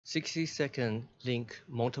60-second link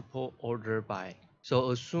multiple order by.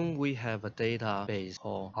 So assume we have a database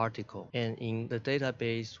called article, and in the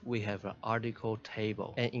database we have an article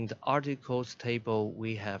table, and in the articles table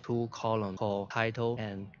we have two columns called title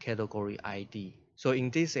and category ID. So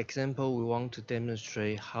in this example, we want to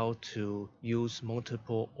demonstrate how to use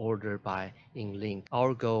multiple order by in LINQ.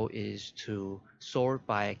 Our goal is to sort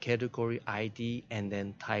by category ID and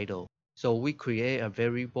then title. So we create a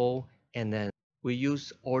variable and then we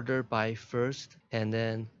use order by first, and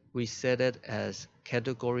then we set it as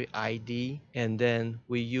category ID, and then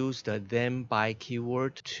we use the then by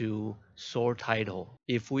keyword to sort title.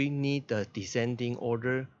 If we need the descending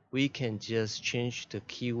order, we can just change the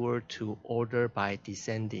keyword to order by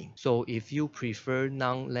descending. So if you prefer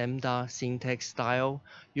non-lambda syntax style,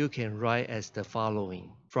 you can write as the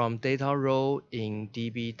following. From data row in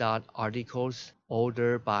db.articles,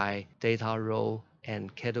 order by data row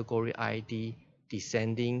and category ID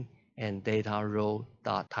descending and data row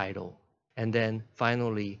dot title, and then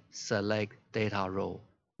finally select data row.